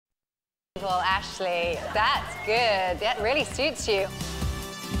Well, Ashley, that's good. That really suits you.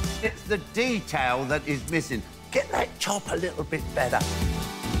 It's the detail that is missing. Get that chop a little bit better.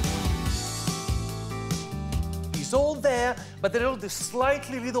 It's all there, but there are the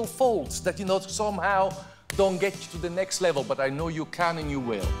slightly little faults that, you know, somehow don't get you to the next level, but I know you can and you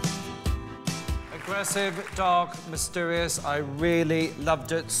will. Aggressive, dark, mysterious. I really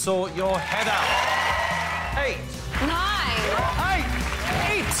loved it. Sort your head out. 8. 9.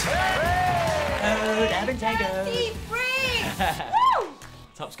 8. 33. Woo!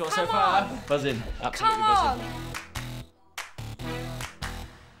 Top score so far. Buzzing. Absolutely buzzing.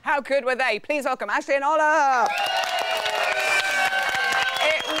 How good were they? Please welcome Ashley and Ola.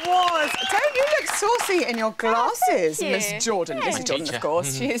 It was. Don't you look saucy in your glasses, Miss Jordan? Yeah. Miss Jordan, of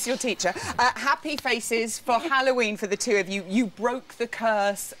course. She is your teacher. Happy faces for Halloween for the two of you. You broke the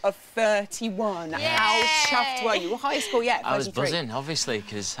curse of 31. Yay. How chuffed were you? High school yet? I was buzzing, obviously,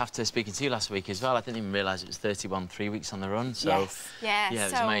 because after speaking to you last week as well, I didn't even realise it was 31 3 weeks on the run. So yes. Yeah, it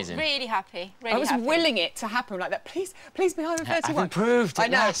was so amazing. Really happy. Really I was happy. willing it to happen like that. Please be higher than 31. I've improved I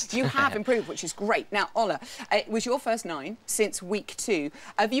at know. last. You have improved, which is great. Now, Ola, it was your first 9 since week 2.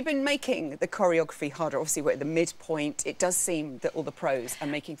 Have you been making the choreography harder? Obviously, we're at the midpoint. It does seem that all the pros are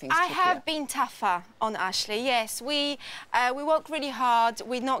making things trickier. I have been tougher on Ashley, yes. We work really hard.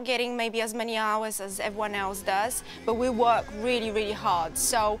 We're not getting maybe as many hours as everyone else does, but we work really, really hard.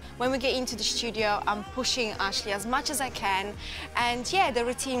 So when we get into the studio, I'm pushing Ashley as much as I can. And, yeah, the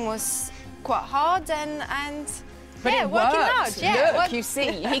routine was quite hard and But yeah, it working worked. hard. Yeah, Look, you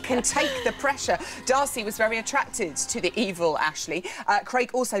see, he can take the pressure. Darcy was very attracted to the evil Ashley. Craig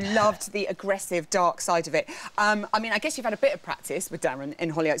also loved the aggressive, dark side of it. I mean, I guess you've had a bit of practice with Darren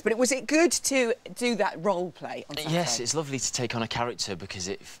in Hollyoaks, but was it good to do that role play on Saturday? Yes, it's lovely to take on a character because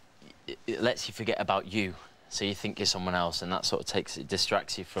it lets you forget about you. So you think you're someone else, and that sort of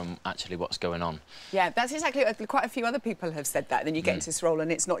distracts you from actually what's going on. Yeah, that's exactly. Quite a few other people have said that. And then you get into this role, and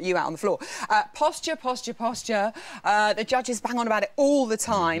it's not you out on the floor. Posture, posture, posture. The judges bang on about it all the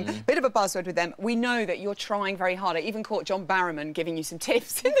time. Bit of a buzzword with them. We know that you're trying very hard. I even caught John Barrowman giving you some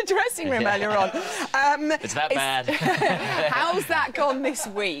tips in the dressing room earlier on. It's that bad. How's that gone this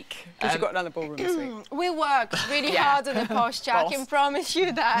week? Because you've got another ballroom this week. we worked really hard on the posture. I can promise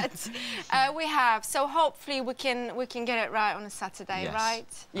you that. We have. So hopefully we can get it right on a Saturday, Yes.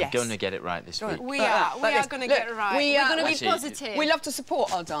 right? I'm going to get it right this week. We are going to get it right. We're going to be positive. We love to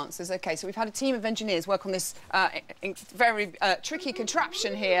support our dancers. OK, so we've had a team of engineers work on this very tricky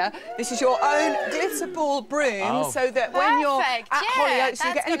contraption here. This is your own glitter broom, so that when you're at Hollyoaks,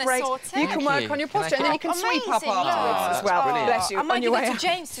 you get any breaks, you can work on your posture, and then you can sweep up afterwards as well. Brilliant. Bless you. I might give it to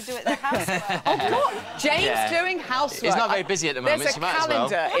James to do it the housework. Oh, God. James doing housework. He's not very busy at the moment, There's so a you might as well.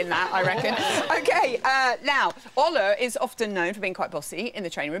 calendar in that, I reckon. OK, now, Ola is often known for being quite bossy in the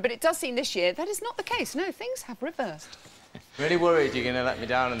training room, but it does seem this year that is not the case. No, things have reversed. Really worried you're going to let me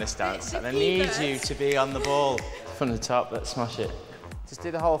down in this dance, and I need you to be on the ball. From the top, let's smash it. Just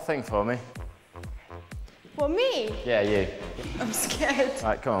do the whole thing for me. For me? Yeah, you. I'm scared.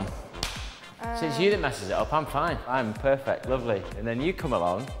 Right, come on. So it's you that messes it up, I'm fine. I'm perfect, lovely. And then you come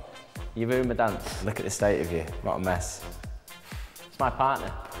along, you ruin my dance. Look at the state of you, what a mess. It's my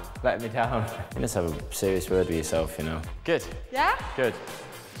partner, letting me down. You must have a serious word with yourself, you know. Good. Yeah? Good.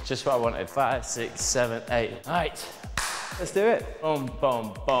 It's just what I wanted. 5, 6, 7, 8. Right. Let's do it. Boom,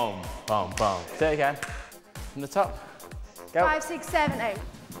 boom, boom, boom, boom. Do it again. From the top. Go. 5, 6, 7, 8.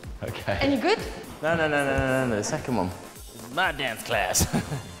 Okay. And you good? No, the second one. This is my dance class.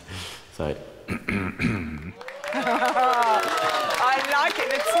 Sorry. I like it,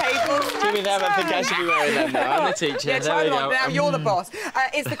 the tables. Give me them, I think I should be wearing them now. I'm the teacher. Yeah, there try we them on. go. Now you're the boss.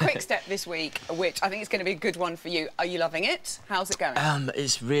 It's the quick step this week, which I think is going to be a good one for you. Are you loving it? How's it going?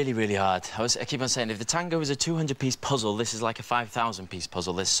 It's really, really hard. I keep on saying, if the tango was a 200-piece puzzle, this is like a 5,000-piece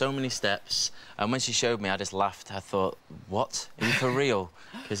puzzle. There's so many steps. And when she showed me, I just laughed. I thought, what? Are you for real?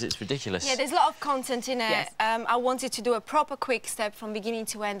 Because it's ridiculous. Yeah, there's a lot of content in it. Yes. I wanted to do a proper quick step from beginning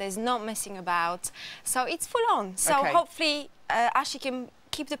to end. There's not messing about. So it's full on. So hopefully Ashley can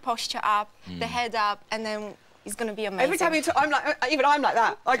keep the posture up, the head up, and then it's going to be amazing. Every time you talk, I'm like, even I'm like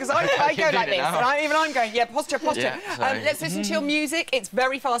that. Because I go like this, and even I'm going, yeah, posture, posture. Yeah, let's listen to your music. It's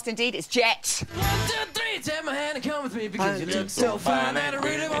very fast indeed. It's Jet. 1, 2, 3, take my hand and come with me because you look so fine and I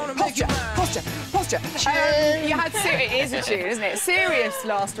really want to make you mine. Posture, posture. You had it is a tune, isn't it? Serious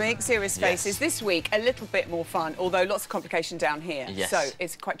last week, serious faces. This week, a little bit more fun, although lots of complication down here. Yes. So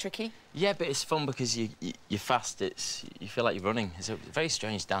it's quite tricky. Yeah, but it's fun because you're fast. You feel like you're running. It's a very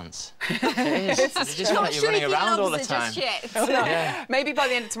strange dance. It is. You just feel like you're running around all the time. Yeah. Maybe by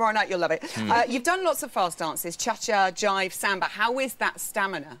the end of tomorrow night you'll love it. You've done lots of fast dances, cha-cha, jive, samba. How is that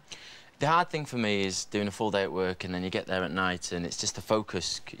stamina? The hard thing for me is doing a full day at work and then you get there at night and it's just the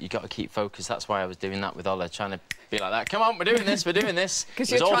focus. You got to keep focus. That's why I was doing that with Ola, trying to be like that. Come on, we're doing this, we're doing this.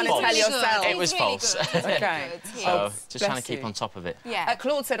 Because you're trying to tell yourself. It was false. Okay. So just trying to keep on top of it. Yeah.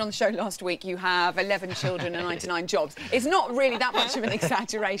 Claude said on the show last week you have 11 children and 99 jobs. It's not really that much of an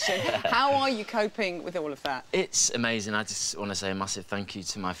exaggeration. How are you coping with all of that? It's amazing. I just want to say a massive thank you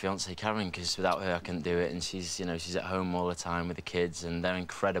to my fiancée Karen, because without her I couldn't do it, and she's, you know, she's at home all the time with the kids and they're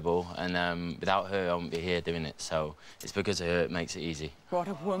incredible, and without her I wouldn't be here doing it, so it's because of her it makes it easy. What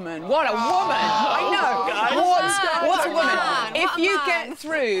a woman. What a woman. I know. What a woman. If you get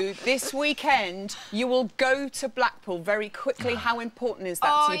through this weekend, you will go to Blackpool very quickly. How important is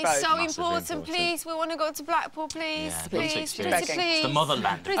that to you both? It's so important. Please, we want to go to Blackpool, please. Yeah, please, pretty please. It's the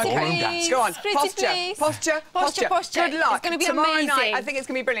motherland. Pretty please. Go on. Pretty Posture. please. Posture. Posture. Posture. Good luck. It's going to be Tomorrow amazing. night, I think it's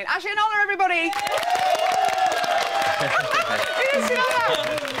going to be brilliant. Ashley and Ola, everybody.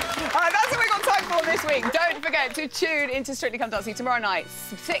 That's what we've got time for this week. Don't forget to tune into Strictly Come Dancing tomorrow night,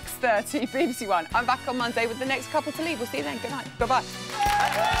 6:30 BBC One. I'm back on Monday with the next couple to leave. We'll see you then. Good night.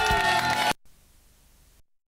 Bye-bye.